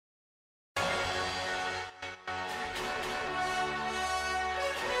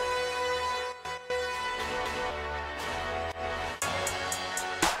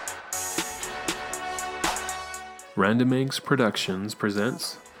Random Inc. Productions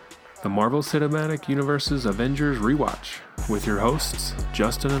presents the Marvel Cinematic Universe's Avengers Rewatch with your hosts,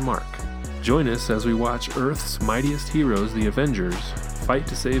 Justin and Mark. Join us as we watch Earth's mightiest heroes, the Avengers, fight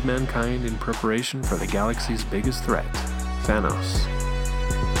to save mankind in preparation for the galaxy's biggest threat, Thanos.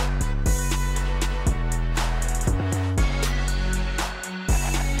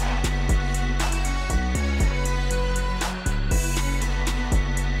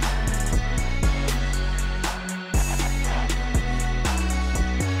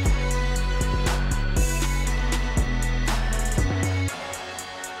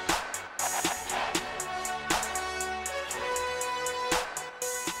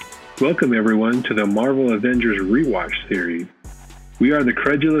 Welcome, everyone, to the Marvel Avengers Rewatch series. We are the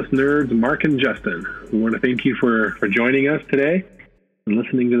credulous nerds, Mark and Justin. We want to thank you for joining us today and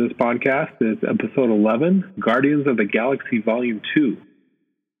listening to this podcast. It's episode 11, Guardians of the Galaxy Volume 2.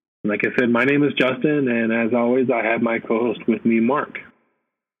 Like I said, my name is Justin, and as always, I have my co-host with me, Mark.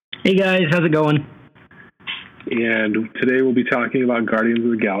 Hey guys, how's it going? And today we'll be talking about Guardians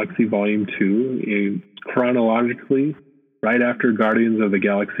of the Galaxy Volume 2 chronologically, right after Guardians of the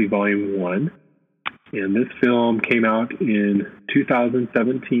Galaxy Volume 1. And this film came out in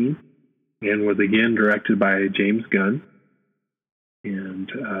 2017 and was again directed by James Gunn. And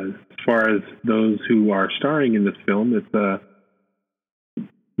as far as those who are starring in this film, it's a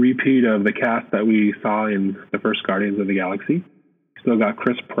repeat of the cast that we saw in the first Guardians of the Galaxy. Still got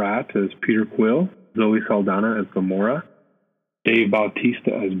Chris Pratt as Peter Quill, Zoe Saldana as Gamora, Dave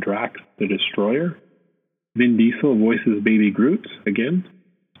Bautista as Drax the Destroyer, Vin Diesel voices Baby Groot again.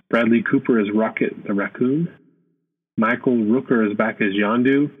 Bradley Cooper as Rocket the Raccoon. Michael Rooker is back as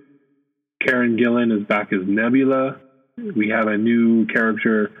Yondu. Karen Gillan is back as Nebula. We have a new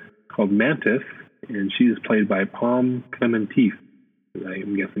character called Mantis, and she is played by Pom Klementieff.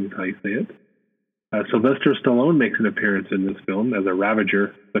 I'm guessing is how you say it. Sylvester Stallone makes an appearance in this film as a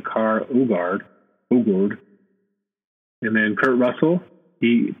Ravager, Sakaar Ogord. And then Kurt Russell,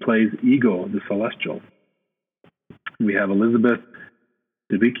 he plays Ego, the Celestial. We have Elizabeth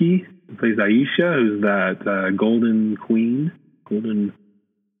Debicki, who plays Aisha, who's that golden queen, golden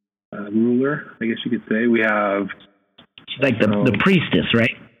ruler, I guess you could say. We have... She's like the priestess,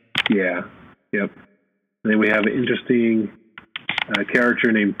 right? Yeah, yep. And then we have an interesting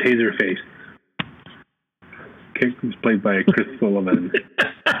character named Taserface. Who's played by Chris Sullivan.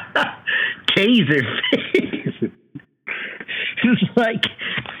 Taserface. It's like,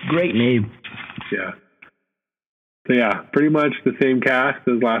 great name. Yeah. So yeah, pretty much the same cast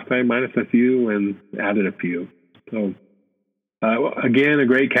as last time, minus a few, and added a few. So again, a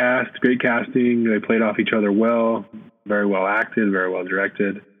great cast, great casting. They played off each other well, very well acted, very well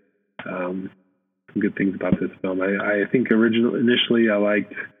directed. Some good things about this film. I think initially I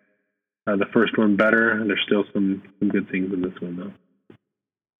liked the first one better, and there's still some good things in this one though.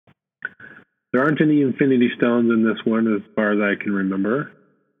 There aren't any Infinity Stones in this one, as far as I can remember.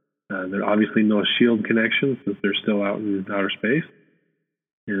 There are obviously no S.H.I.E.L.D. connections since they're still out in outer space.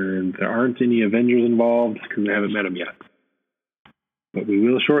 And there aren't any Avengers involved because we haven't met them yet. But we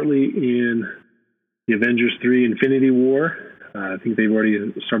will shortly in the Avengers 3 Infinity War. I think they've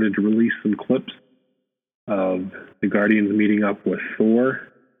already started to release some clips of the Guardians meeting up with Thor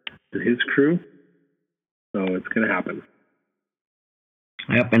and his crew. So it's going to happen.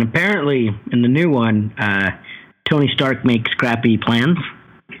 Yep, and apparently in the new one, Tony Stark makes crappy plans.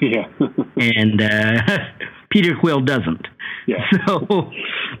 Yeah. And Peter Quill doesn't. Yeah. So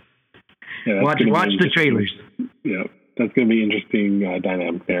watch the trailers. Yeah, that's going to be interesting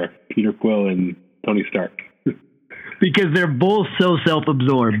dynamic there. Peter Quill and Tony Stark. Because they're both so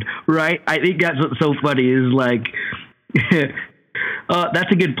self-absorbed, right? I think that's what's so funny is like,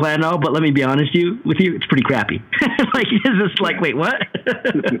 that's a good plan, but let me be honest with you, it's pretty crappy. Like, it's just like, wait, what?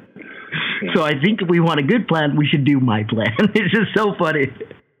 Yeah. So I think if we want a good plan, we should do my plan. It's just so funny.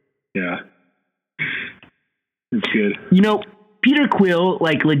 Yeah. It's good. You know, Peter Quill,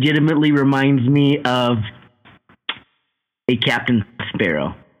 like, legitimately reminds me of a Captain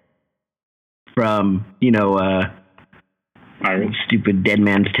Sparrow from, stupid Dead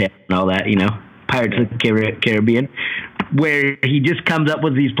Man's Tale and all that, Pirates of the Caribbean, where he just comes up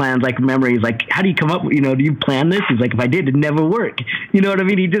with these plans, like memories, like, how do you come up with, do you plan this? He's like, if I did, it'd never work. You know what I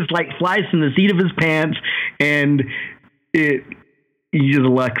mean? He just, like, flies from the seat of his pants, and he just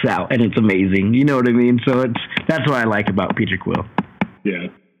lucks out, and it's amazing. You know what I mean? So that's what I like about Peter Quill. Yeah.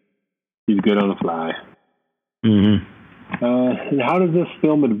 He's good on the fly. Mm-hmm. And how does this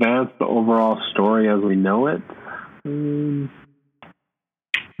film advance the overall story as we know it?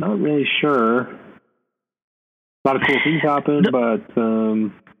 Not really sure. A lot of cool things happen, but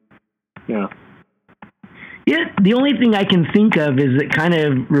yeah. Yeah, the only thing I can think of is it kind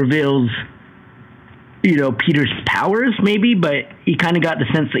of reveals, Peter's powers maybe, but you kind of got the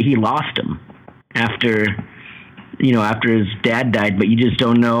sense that he lost them after his dad died, but you just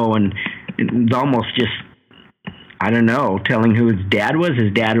don't know, and it's almost just, I don't know, telling who his dad was.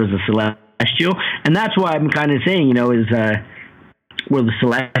 His dad was a Celestial, and that's why I'm kind of saying, will the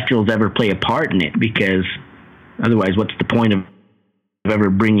Celestials ever play a part in it? Because otherwise, what's the point of ever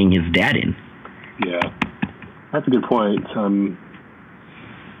bringing his dad in? Yeah, that's a good point.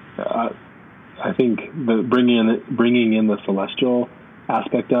 I think the bringing in the Celestial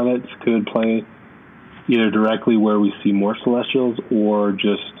aspect of it could play either directly where we see more Celestials, or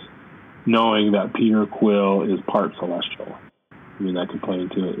just knowing that Peter Quill is part Celestial. I mean, that could play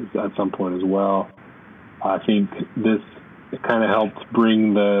into it at some point as well. I think it kind of helped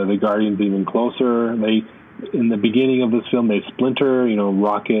bring the Guardians even closer. In the beginning of this film, they splinter.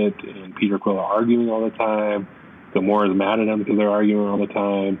 Rocket and Peter Quill are arguing all the time. Gamora's mad at them because they're arguing all the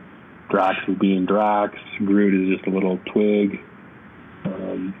time. Drax is being Drax. Groot is just a little twig.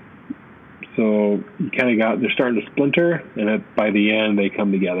 So you kind of they're starting to splinter, and by the end they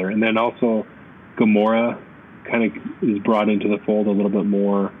come together. And then also Gamora kind of is brought into the fold a little bit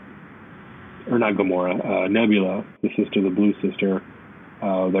more. Or not Gamora, Nebula, the sister, the blue sister.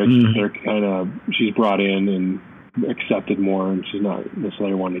 They're kind of, she's brought in and accepted more, and she's not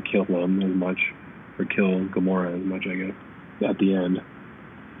necessarily wanting to kill them as much, or kill Gamora as much, I guess, at the end.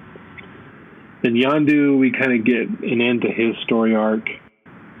 In Yondu, we kind of get an end to his story arc.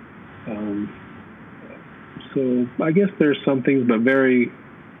 So I guess there's some things, but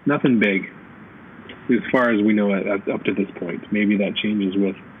nothing big as far as we know up to this point. Maybe that changes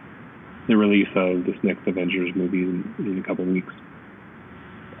with the release of this next Avengers movie in a couple of weeks.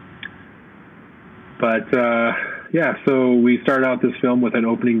 But so we start out this film with an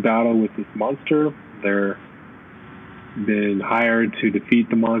opening battle with this monster. They're been hired to defeat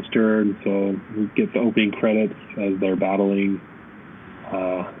the monster, and so we get the opening credits as they're battling.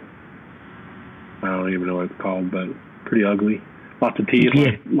 I don't even know what it's called, but pretty ugly. Lots of teeth,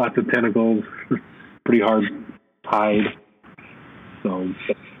 lots of tentacles, pretty hard hide. So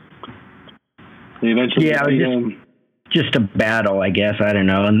they eventually just a battle, I guess. I don't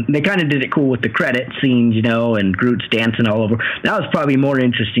know. And they kind of did it cool with the credit scenes, and Groot's dancing all over. That was probably more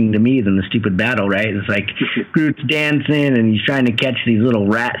interesting to me than the stupid battle, right? It's like Groot's dancing and he's trying to catch these little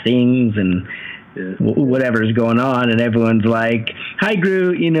rat things and whatever's going on, and everyone's like, "Hi,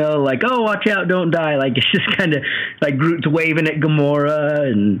 Groot," oh, watch out, don't die. Like, it's just kind of like Groot's waving at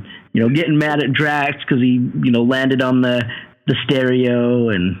Gamora and, getting mad at Drax because he, landed on the stereo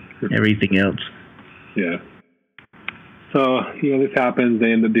and everything else. Yeah. So, this happens.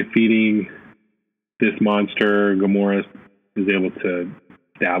 They end up defeating this monster. Gamora is able to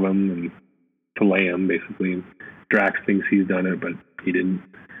stab him and fillet him, basically. Drax thinks he's done it, but he didn't.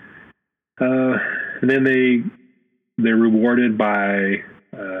 And then they're rewarded by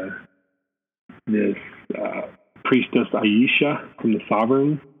this priestess Aisha from the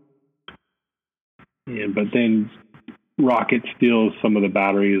Sovereign. But then Rocket steals some of the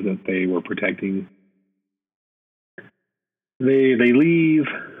batteries that they were protecting. They leave,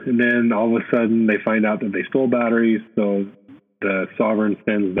 and then all of a sudden they find out that they stole batteries, so the Sovereign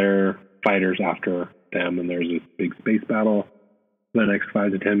sends their fighters after them, and there's this big space battle for the next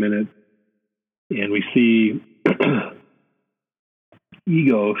 5 to 10 minutes. And we see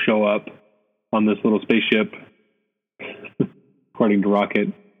Ego show up on this little spaceship, according to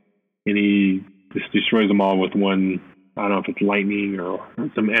Rocket, and he just destroys them all with one, I don't know if it's lightning or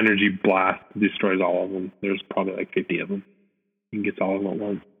some energy blast, destroys all of them. There's probably like 50 of them. He gets all of them at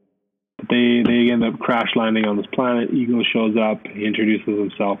once. But they end up crash landing on this planet. Ego shows up. He introduces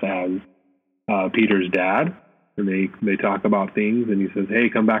himself as Peter's dad. And they talk about things, and he says, "Hey,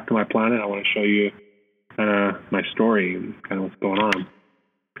 come back to my planet. I want to show you kind of my story and kind of what's going on."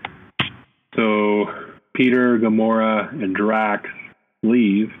 So Peter, Gamora, and Drax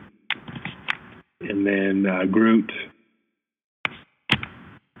leave, and then Groot,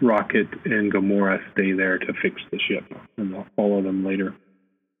 Rocket, and Gamora stay there to fix the ship, and they'll follow them later.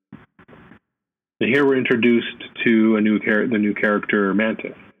 And here we're introduced to the new character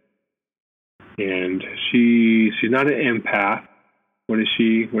Mantis. And she's not an empath. What does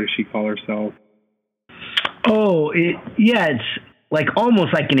she call herself? Oh, it's like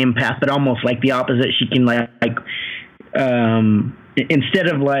almost like an empath, but almost like the opposite. She can instead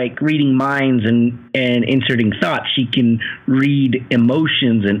of like reading minds and inserting thoughts, she can read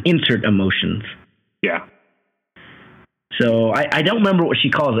emotions and insert emotions. Yeah. So I don't remember what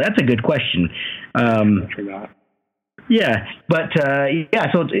she calls it. That's a good question. I forgot. Yeah, but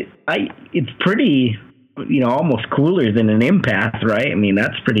so it's pretty almost cooler than an empath, right? I mean,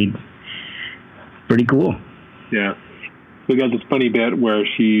 that's pretty cool. Yeah. We got this funny bit where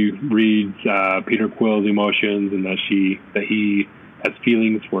she reads Peter Quill's emotions and that he has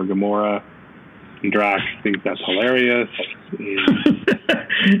feelings for Gamora. And Drax thinks that's hilarious.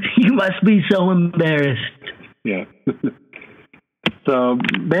 And you must be so embarrassed. Yeah. So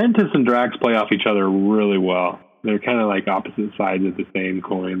Mantis and Drax play off each other really well. They're kind of like opposite sides of the same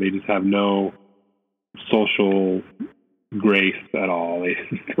coin. They just have no social grace at all. They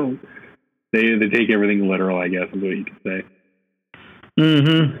just don't. They take everything literal, I guess, is what you could say.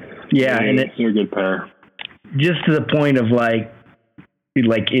 Mm-hmm. Yeah, and they're a good pair. Just to the point of like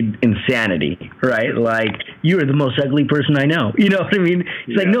insanity, right? Like, you are the most ugly person I know. You know what I mean?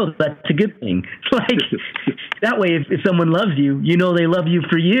 It's like, no, that's a good thing. Like, that way, if someone loves you, they love you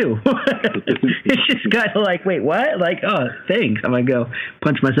for you. It's just kind of like, wait, what? Like, oh, thanks. I'm going to go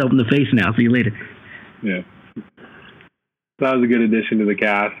punch myself in the face now. See you later. Yeah. That was a good addition to the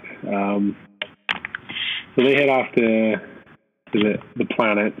cast. So they head off to the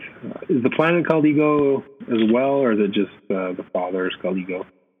planet. Is the planet called Ego as well, or is it just the father is called Ego?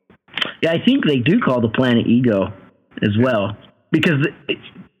 Yeah, I think they do call the planet Ego as well, because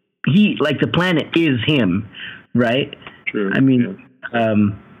the planet is him, right? True. I mean,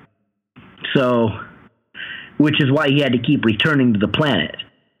 so, which is why he had to keep returning to the planet.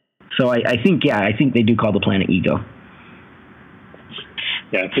 So I think they do call the planet Ego.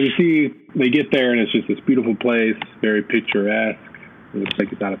 Yeah, so you see, they get there, and it's just this beautiful place, very picturesque. It looks like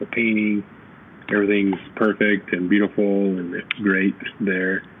it's out of a painting. Everything's perfect and beautiful and great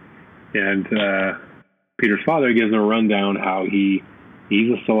there. And Peter's father gives him a rundown how he's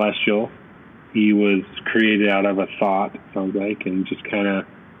a celestial. He was created out of a thought, it sounds like, and just kind of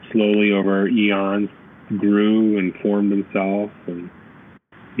slowly over eons grew and formed himself. And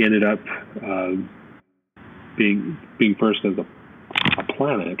he ended up being first as a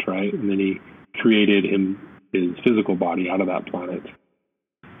planet, right? And then he created his physical body out of that planet,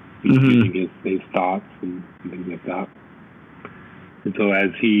 using his thoughts and things like that. And so as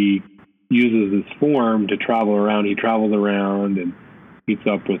he uses his form to travel around, he travels around and meets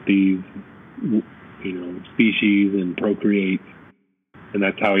up with these, species and procreates. And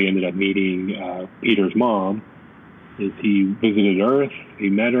that's how he ended up meeting Peter's mom. Is he visited Earth, he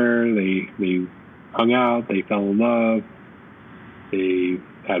met her, they hung out, they fell in love. They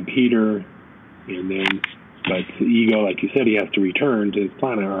had Peter, but Ego, like you said, he has to return to his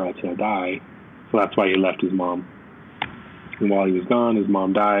planet or else he'll die. So that's why he left his mom. And while he was gone, his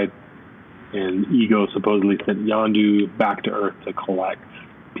mom died, and Ego supposedly sent Yondu back to Earth to collect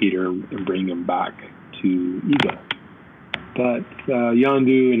Peter and bring him back to Ego. But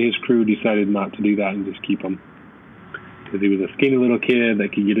Yondu and his crew decided not to do that and just keep him, because he was a skinny little kid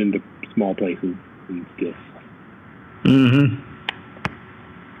that could get into small places and steal stuff. Mm-hmm.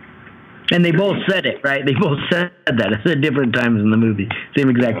 And they both said it, right? They both said that at different times in the movie. Same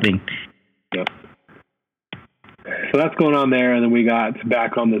exact thing. Yep. So that's going on there, and then we got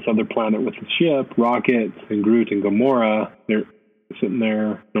back on this other planet with the ship, Rocket and Groot and Gamora. They're sitting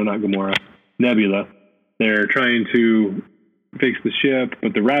there. No, not Gamora. Nebula. They're trying to fix the ship,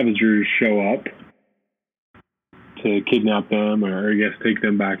 but the Ravagers show up to kidnap them, or I guess take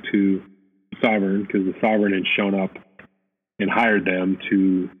them back to Sovereign, because the Sovereign had shown up and hired them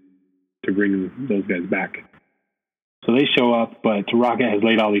to bring those guys back. So they show up, but Rocket has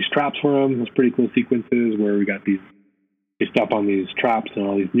laid all these traps for them. There's pretty cool sequences where we got they step on these traps and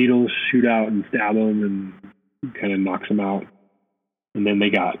all these needles shoot out and stab them and kind of knocks them out. And then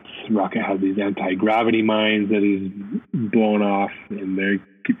Rocket has these anti-gravity mines that he's blowing off, and they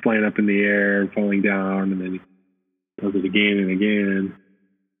keep flying up in the air, falling down, and then he does it again and again.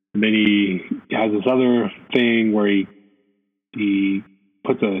 And then he has this other thing where he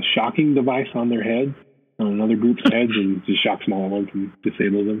puts a shocking device on their heads, on another group's heads, and just shocks them all at once and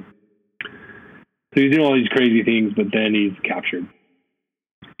disables them. So he's doing all these crazy things, but then he's captured.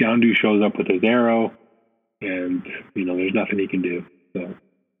 Yondu shows up with his arrow, and there's nothing he can do. So,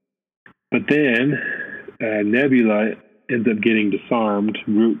 but then Nebula ends up getting disarmed.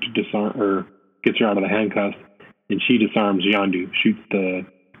 Groot gets her out of the handcuffs, and she disarms Yondu, shoots the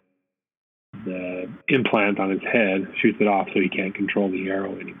implant on his head, shoots it off so he can't control the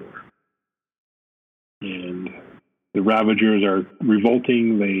arrow anymore. And the Ravagers are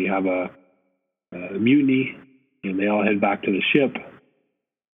revolting. They have a mutiny, and they all head back to the ship.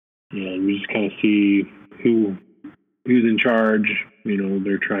 And we just kind of see who's in charge.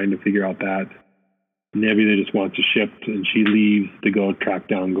 They're trying to figure out that. Nebula just wants a ship, and she leaves to go track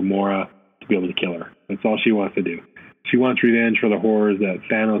down Gamora to be able to kill her. That's all she wants to do. She wants revenge for the horrors that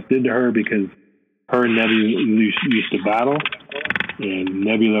Thanos did to her, because her and Nebula used to battle, and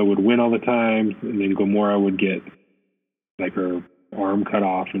Nebula would win all the time, and then Gamora would get like her arm cut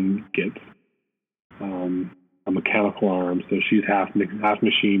off and get a mechanical arm. So she's half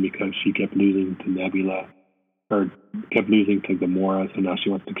machine because she kept losing to Nebula, or kept losing to Gamora. So now she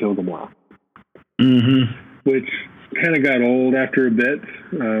wants to kill Gamora, which kind of got old after a bit,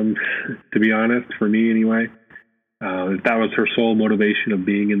 to be honest, for me anyway. If that was her sole motivation of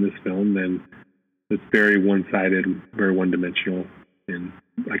being in this film, then it's very one-sided, very one-dimensional, and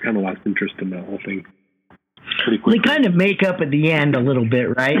I kind of lost interest in that whole thing pretty quickly. They kind of make up at the end a little bit,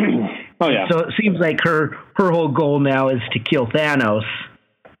 right? Oh, yeah. So it seems like her whole goal now is to kill Thanos.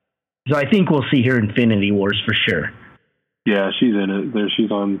 So I think we'll see her in Infinity Wars for sure. Yeah, she's in it.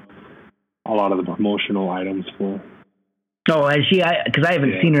 She's on a lot of the promotional items for. Oh, has she? Because I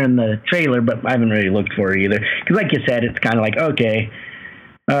haven't seen her in the trailer, but I haven't really looked for her either. Because like you said, it's kind of like, okay,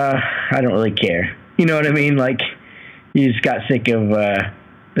 I don't really care. You know what I mean? Like, you just got sick of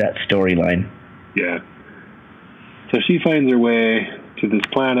that storyline. Yeah. So she finds her way to this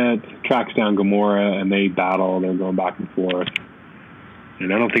planet, tracks down Gamora, and they battle. They're going back and forth.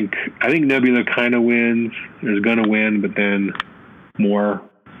 And I think Nebula kind of wins, or is going to win, but then more,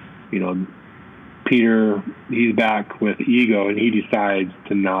 Peter, he's back with Ego, and he decides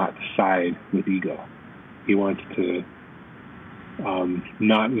to not side with Ego. He wants to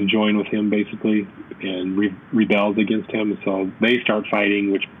not join with him, basically, and rebels against him. So they start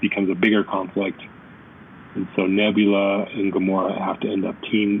fighting, which becomes a bigger conflict. And so Nebula and Gamora have to end up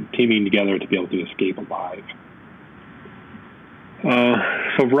teaming together to be able to escape alive.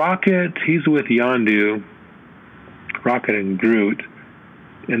 So Rocket, he's with Yondu, Rocket and Groot,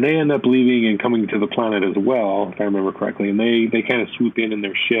 and they end up leaving and coming to the planet as well, if I remember correctly. And they kind of swoop in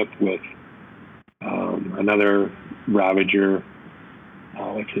their ship with another Ravager.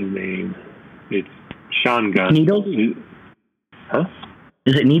 What's his name? It's Sean Gunn. Needles? Huh?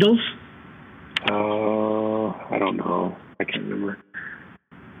 Is it Needles? I don't know. I can't remember.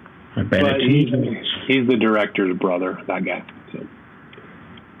 I bet but it's Needles. He's the director's brother, that guy.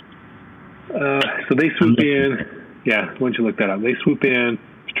 So they swoop in. Yeah, why don't you look that up? They swoop in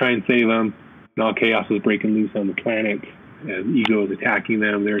to try and save them. And all chaos is breaking loose on the planet. And Ego is attacking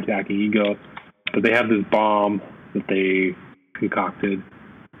them. They're attacking Ego. But they have this bomb that they concocted.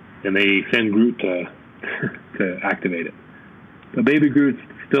 And they send Groot to activate it. But Baby Groot's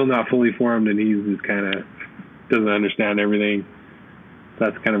still not fully formed, and he's just kind of doesn't understand everything. So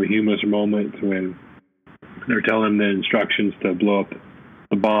that's kind of a humorous moment when they're telling him the instructions to blow up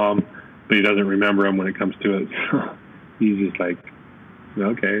the bomb, but he doesn't remember them when it comes to it. He's just like,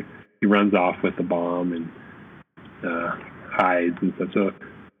 okay. He runs off with the bomb and hides and stuff. So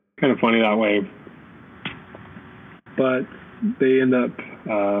kind of funny that way. But they end up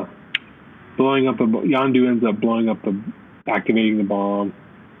blowing up Yondu ends up blowing up activating the bomb,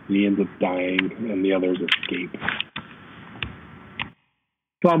 and he ends up dying, and the others escape.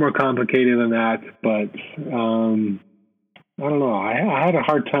 It's a lot more complicated than that, but I don't know. I had a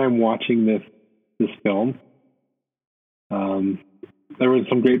hard time watching this film. There were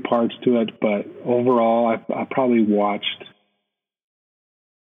some great parts to it, but overall, I probably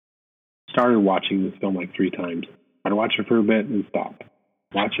started watching this film like 3 times. I'd watch it for a bit and stop.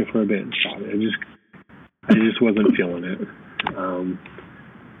 Watch it for a bit and stop. I just wasn't feeling it. And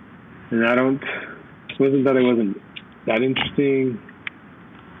it wasn't that it wasn't that interesting.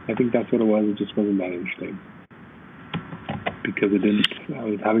 I think that's what it was. It just wasn't that interesting. Because I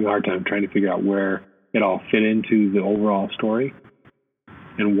was having a hard time trying to figure out where it all fit into the overall story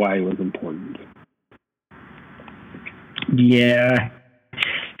and why it was important. Yeah.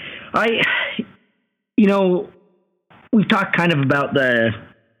 We've talked kind of about the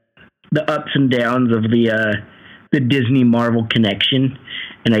ups and downs of the Disney Marvel connection,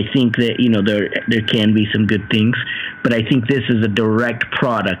 and I think that there can be some good things, but I think this is a direct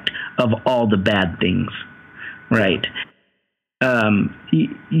product of all the bad things, right?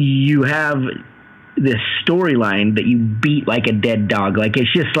 You have this storyline that you beat like a dead dog. Like,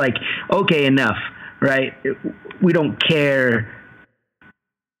 it's just like, okay, enough, right? We don't care.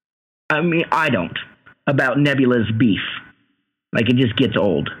 I mean, I don't, about Nebula's beef. Like, it just gets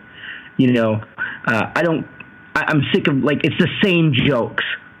old. I'm sick of, like, it's the same jokes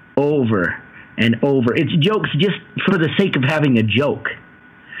over and over. It's jokes just for the sake of having a joke.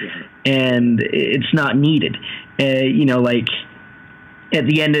 Yeah. And it's not needed. Like, at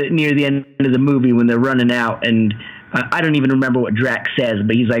near the end of the movie when they're running out, and I don't even remember what Drax says,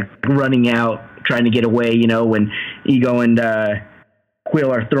 but he's like running out, trying to get away, when Ego and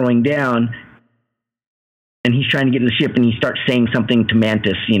Quill are throwing down, and he's trying to get to the ship, and he starts saying something to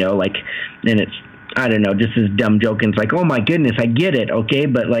Mantis, and I don't know, just this dumb joke, and it's like, oh my goodness, I get it, okay,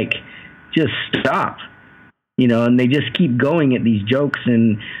 but like, just stop, you know. And they just keep going at these jokes,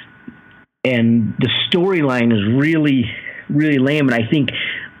 and the storyline is really, really lame. And I think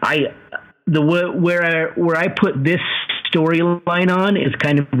where I put this storyline on is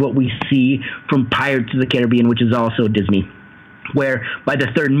kind of what we see from Pirates of the Caribbean, which is also Disney, where by the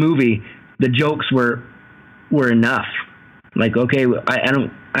third movie the jokes were enough. Like, okay,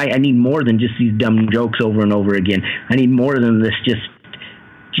 I need more than just these dumb jokes over and over again. I need more than this. Just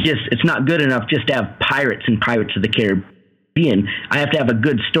it's not good enough just to have pirates and Pirates of the Caribbean. I have to have a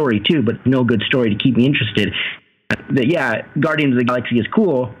good story too, but no good story to keep me interested. Yeah, Guardians of the Galaxy is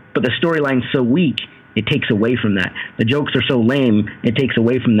cool, but the storyline's so weak, it takes away from that. The jokes are so lame, it takes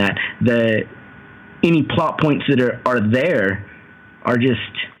away from that. Any plot points that are there are just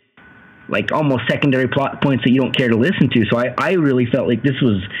like almost secondary plot points that you don't care to listen to. So I really felt like this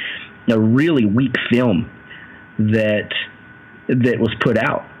was a really weak film that was put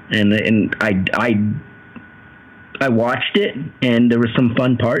out, and I watched it, and there were some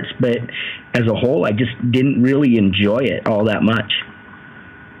fun parts, but as a whole, I just didn't really enjoy it all that much.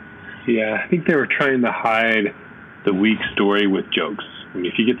 Yeah, I think they were trying to hide the weak story with jokes. I mean,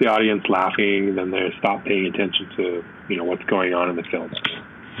 if you get the audience laughing, then they stop paying attention to, you know, what's going on in the film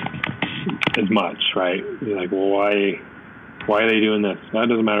as much, right? You're like, well, why are they doing this? That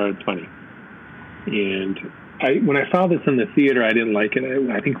doesn't matter. It's funny. And when I saw this in the theater, I didn't like it.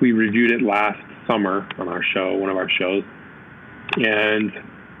 I think we reviewed it last summer on our show, one of our shows, and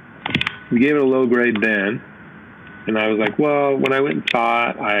we gave it a low grade then. And I was like, well, when I went and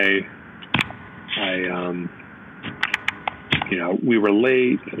saw it, you know, we were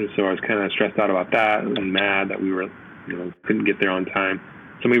late, and so I was kind of stressed out about that and mad that we were, you know, couldn't get there on time.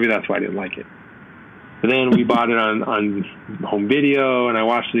 So maybe that's why I didn't like it. But then we bought it on home video, and I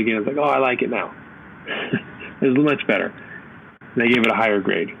watched it again. I was like, oh, I like it now. It's much better. And I gave it a higher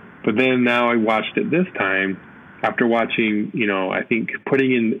grade. But then now I watched it this time after watching, you know, I think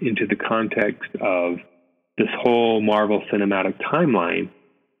putting into the context of this whole Marvel Cinematic timeline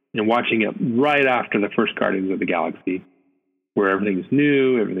and watching it right after the first Guardians of the Galaxy, where everything's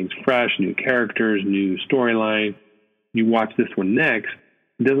new, everything's fresh, new characters, new storyline. You watch this one next,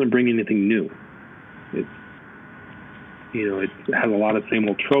 it doesn't bring anything new. It's, you know, it has a lot of same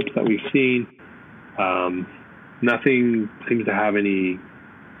old tropes that we've seen. Nothing seems to have any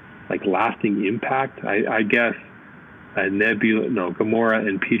like lasting impact. I guess Gamora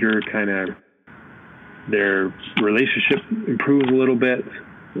and Peter kind of, their relationship improves a little bit.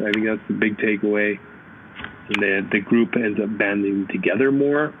 I think that's the big takeaway. And the group ends up banding together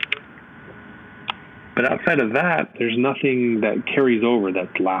more. But outside of that, there's nothing that carries over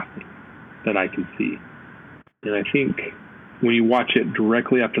that's lasting that I can see. And I think when you watch it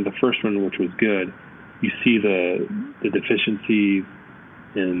directly after the first one, which was good, you see the deficiencies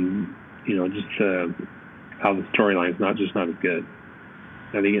and, you know, just how the storyline is not as good.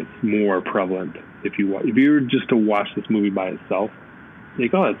 I think it's more prevalent if you were just to watch this movie by itself.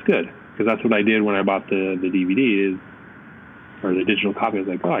 Like, oh, that's good, because that's what I did when I bought the DVD or the digital copy. I was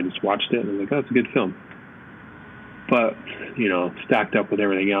like, oh, I just watched it, and I was like, oh, that's a good film. But, you know, stacked up with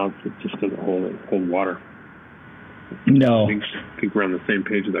everything else, it just doesn't hold water. No, I think we're on the same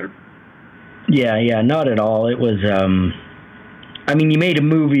page there. Yeah, not at all. It was, I mean, you made a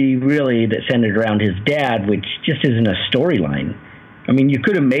movie really that centered around his dad, which just isn't a storyline. I mean, you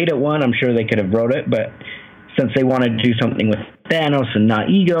could have made it one. I'm sure they could have wrote it, but since they wanted to do something with Thanos and not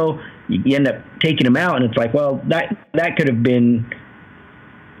Ego, you end up taking him out, and it's like, well, that could have been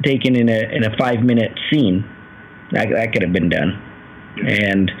taken in a 5-minute scene. That could have been done.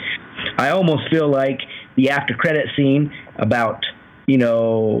 And I almost feel like the after credit scene about, you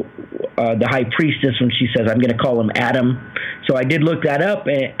know, the high priestess, when she says, I'm going to call him Adam. So I did look that up,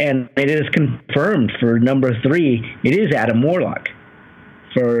 and it is confirmed for number 3. It is Adam Warlock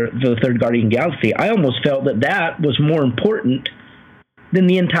for the third Guardian Galaxy. I almost felt that was more important than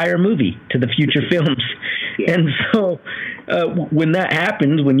the entire movie to the future films. Yeah. And so when that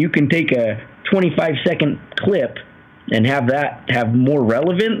happens, when you can take a 25-second clip and have that have more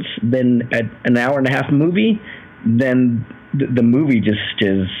relevance than an hour-and-a-half movie, then the movie just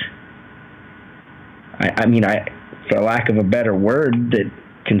is, I mean, for lack of a better word that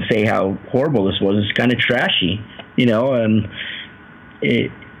can say how horrible this was, it's kind of trashy, you know, and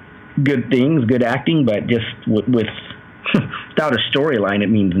good things, good acting, but just with without a storyline, it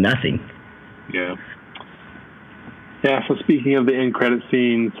means nothing. Yeah. Yeah, so speaking of the end credit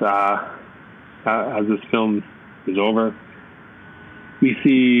scenes, as this film is over, we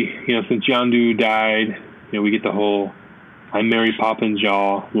see, you know, since Yondu died, you know, we get the whole I'm Mary Poppins,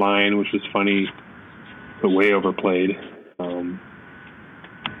 y'all line, which was funny. but way overplayed.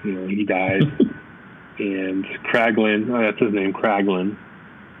 He dies. And Kraglin, that's his name, Kraglin.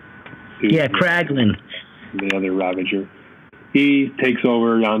 Yeah, Kraglin. The other Ravager. He takes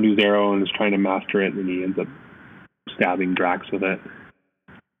over Yondu's arrow and is trying to master it, and he ends up stabbing Drax with it.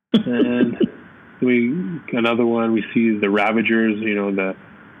 And another one, we see the Ravagers, the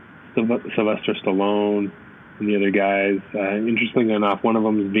Sylvester Stallone and the other guys. Interestingly enough, one of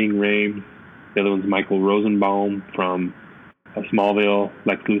them is Ving Rhames. The other one's Michael Rosenbaum from Smallville,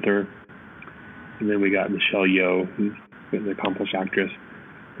 Lex Luthor. And then we got Michelle Yeoh, who's an accomplished actress.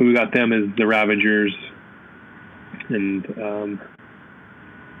 So we got them as the Ravagers. And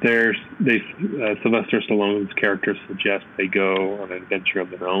Sylvester Stallone's character suggests they go on an adventure of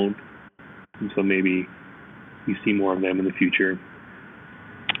their own. And so maybe you see more of them in the future.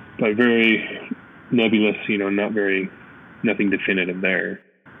 But very nebulous, nothing definitive there.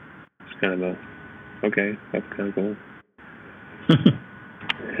 It's kind of okay, that's kind of cool.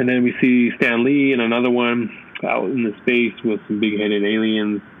 And then we see Stan Lee in another one out in the space with some big-headed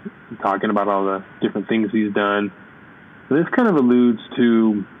aliens talking about all the different things he's done. And this kind of alludes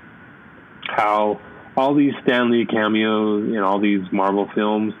to how all these Stan Lee cameos in all these Marvel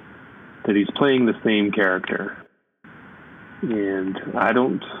films, that he's playing the same character. And I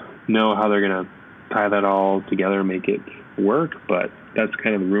don't know how they're going to tie that all together and make it work, but that's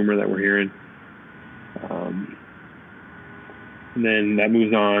kind of the rumor that we're hearing. And then that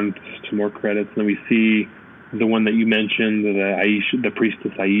moves on to more credits. And then we see the one that you mentioned, the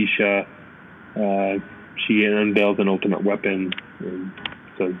priestess Aisha. She unveils an ultimate weapon and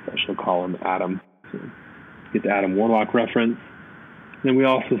says that she'll call him Adam. So get the Adam Warlock reference. Then we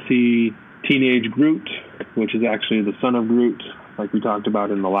also see teenage Groot, which is actually the son of Groot, like we talked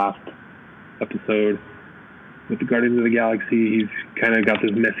about in the last episode. With the Guardians of the Galaxy, he's kind of got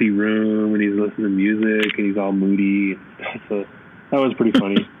this messy room, and he's listening to music, and he's all moody. So that was pretty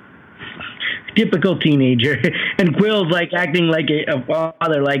funny. Typical teenager. And Quill's acting like a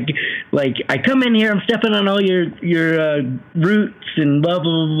father, like I come in here, I'm stepping on all your roots and blah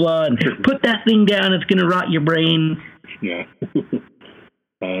blah blah blah, and put that thing down, it's gonna rot your brain. Yeah.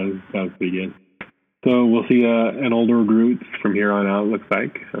 That was pretty good. So we'll see an older Groot from here on out, looks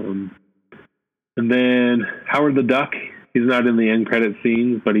like. And then Howard the Duck, he's not in the end credit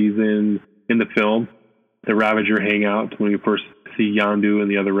scenes, but he's in the film. The Ravager hangout, when we first see Yondu and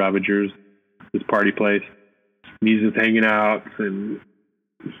the other Ravagers, his party place. And he's just hanging out and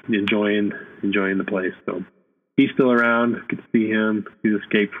enjoying the place. So he's still around. Get to see him. He's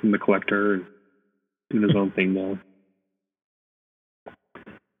escaped from the Collector and doing his own thing now.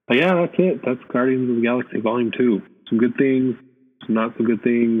 But yeah, that's it. That's Guardians of the Galaxy Volume 2. Some good things, some not so good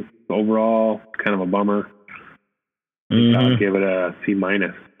things. Overall, kind of a bummer. Mm-hmm. I'll give it a C-, my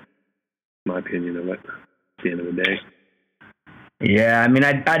opinion of it at the end of the day. Yeah, I mean,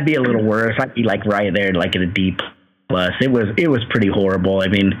 I'd be a little worse. I'd be right there, at a D+. It was pretty horrible. I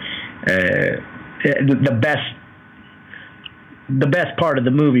mean, the best part of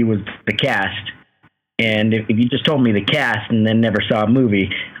the movie was the cast. And if you just told me the cast and then never saw a movie,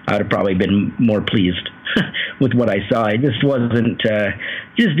 I would have probably been more pleased with what I saw. It just wasn't,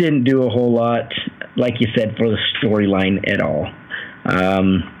 just didn't do a whole lot, like you said, for the storyline at all. I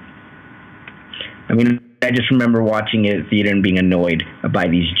mean, I just remember watching it at the theater and being annoyed by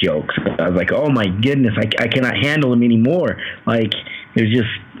these jokes. I was like, oh my goodness, I cannot handle them anymore. It was just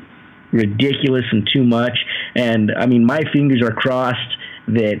ridiculous and too much. And I mean, my fingers are crossed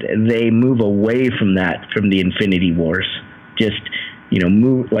that they move away from the Infinity Wars. Just,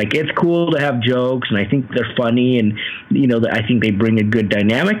 move, it's cool to have jokes, and I think they're funny, and, I think they bring a good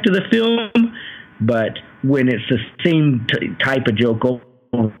dynamic to the film, but when it's the same type of joke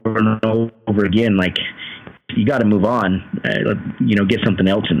over and over again, you got to move on, get something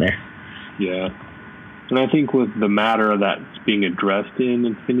else in there. Yeah. And I think with the matter that's being addressed in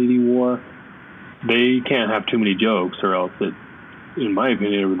Infinity War, they can't have too many jokes, or else it, in my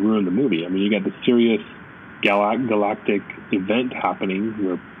opinion, it would ruin the movie. I mean, you got the serious galactic event happening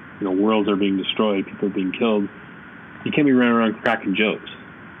where, worlds are being destroyed, people are being killed. You can't be running around cracking jokes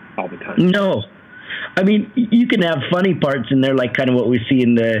all the time. No. I mean, you can have funny parts in there, kind of what we see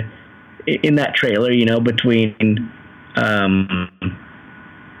in that trailer, between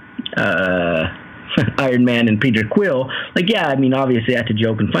Iron Man and Peter Quill. Yeah, I mean, obviously that's a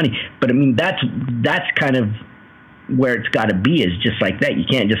joke and funny, but I mean, that's kind of where it's got to be, is just like that. You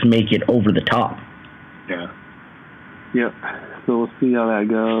can't just make it over the top. Yeah. Yep. So we'll see how that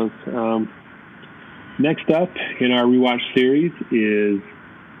goes. Next up in our rewatch series is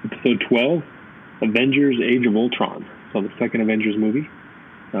episode 12, Avengers: Age of Ultron. So the second Avengers movie.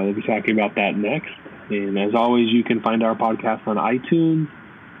 We'll be talking about that next. And as always, you can find our podcast on iTunes,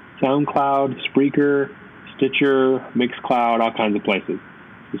 SoundCloud, Spreaker, Stitcher, Mixcloud, all kinds of places.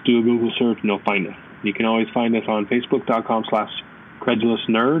 Just do a Google search and you'll find us. You can always find us on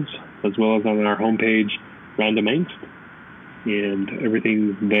Facebook.com/CredulousNerds, as well as on our homepage, Random Angst. And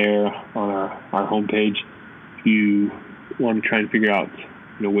everything's there on our homepage. If you want to try and figure out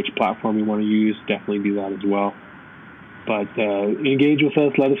which platform you want to use, definitely do that as well. But engage with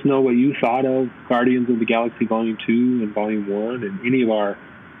us. Let us know what you thought of Guardians of the Galaxy Volume 2 and Volume 1 and any of our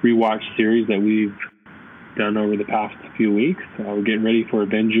rewatch series that we've done over the past few weeks. We're getting ready for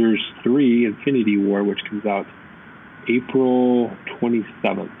Avengers 3 Infinity War, which comes out April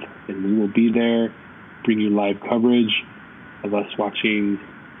 27th. And we will be there, bring you live coverage of us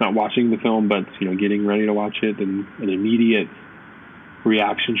not watching the film, but getting ready to watch it, and an immediate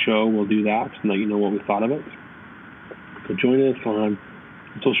reaction show. We'll do that and let you know what we thought of it. So join us on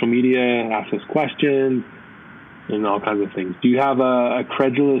social media, ask us questions, and all kinds of things. Do you have a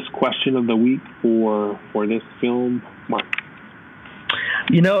credulous question of the week for this film, Mark?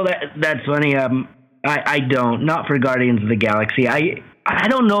 That's funny. I don't. Not for Guardians of the Galaxy. I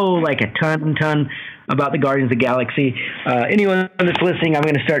don't know a ton about the Guardians of the Galaxy. Anyone that's listening, I'm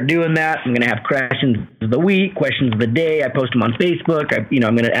going to start doing that. I'm going to have questions of the week, questions of the day. I post them on Facebook. I'm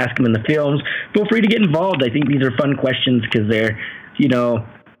going to ask them in the films. Feel free to get involved. I think these are fun questions because they're,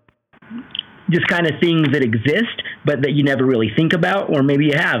 just kind of things that exist, but that you never really think about, or maybe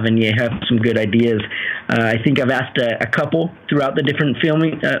you have, and you have some good ideas. I think I've asked a couple throughout the different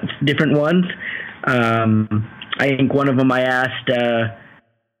different ones. I think one of them I asked,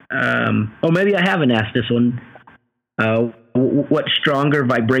 maybe I haven't asked this one. What's stronger,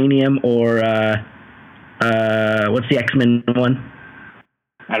 vibranium or what's the X-Men one?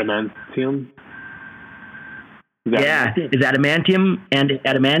 Adamantium. Is adamantium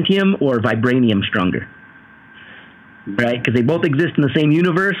or vibranium stronger? Right, because they both exist in the same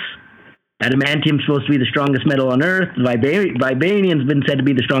universe. Adamantium's supposed to be the strongest metal on Earth. Vibranium's been said to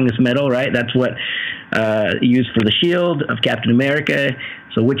be the strongest metal, right? That's what used for the shield of Captain America.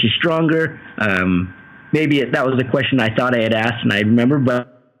 So which is stronger? Maybe that was a question I thought I had asked and I remember,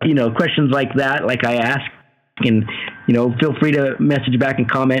 but questions like that, like I ask, and feel free to message back and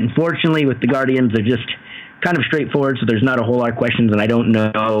comment. Unfortunately, with the Guardians, they're just kind of straightforward, so there's not a whole lot of questions, and I don't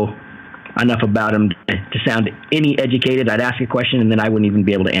know enough about them to sound any educated. I'd ask a question, and then I wouldn't even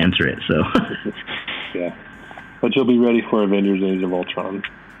be able to answer it. So, yeah, but you'll be ready for Avengers: Age of Ultron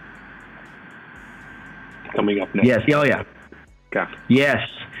coming up next. Yes. Oh, yeah. Okay. Yes,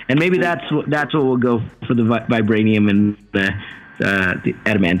 and maybe that's what we'll go for, the vibranium and the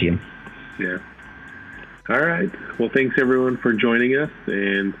adamantium. Yeah. All right. Well, thanks everyone for joining us,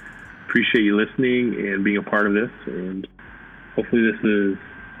 and appreciate you listening and being a part of this. And hopefully this is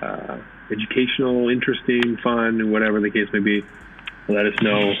educational, interesting, fun, and whatever the case may be. Let us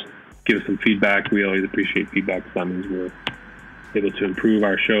know. Give us some feedback. We always appreciate feedback. That means we're able to improve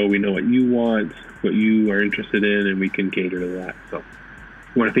our show. We know what you want, what you are interested in, and we can cater to that. So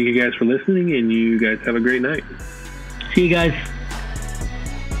I want to thank you guys for listening, and you guys have a great night. See you guys.